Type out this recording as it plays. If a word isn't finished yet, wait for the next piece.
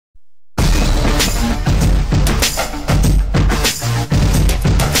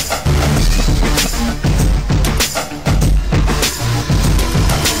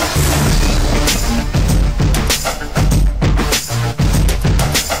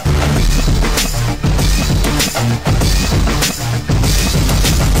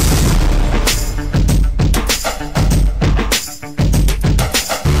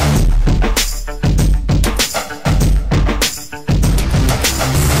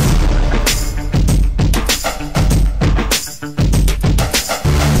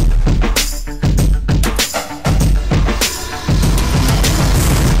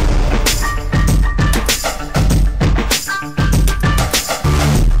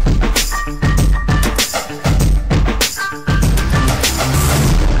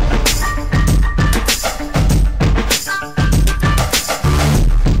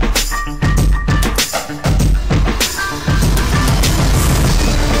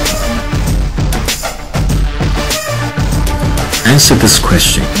answer this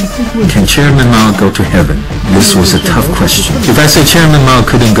question. Can Chairman Mao go to heaven? This was a tough question. If I said Chairman Mao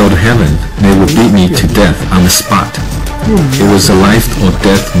couldn't go to heaven, they would beat me to death on the spot. It was a life or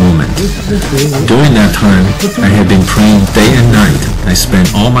death moment. During that time, I had been praying day and night. I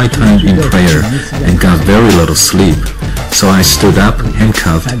spent all my time in prayer and got very little sleep. So I stood up,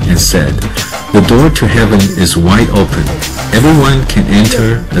 handcuffed, and said, "The door to heaven is wide open. Everyone can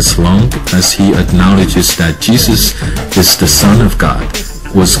enter as long as he acknowledges that Jesus is the Son of God,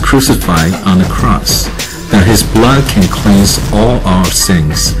 was crucified on the cross, that his blood can cleanse all our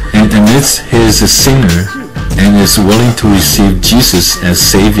sins, and admits he is a sinner and is willing to receive Jesus as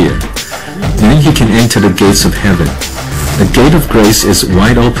Savior. Then he can enter the gates of heaven. The gate of grace is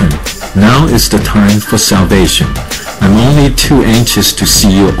wide open. Now is the time for salvation. I'm only too anxious to see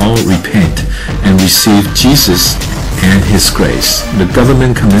you all repent and receive Jesus and his grace." The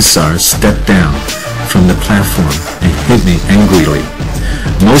government commissar stepped down from the platform and hit me angrily.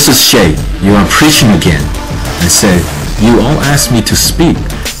 "Moses Shea, you are preaching again." I said, "You all asked me to speak.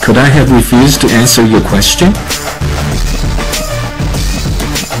 Could I have refused to answer your question?"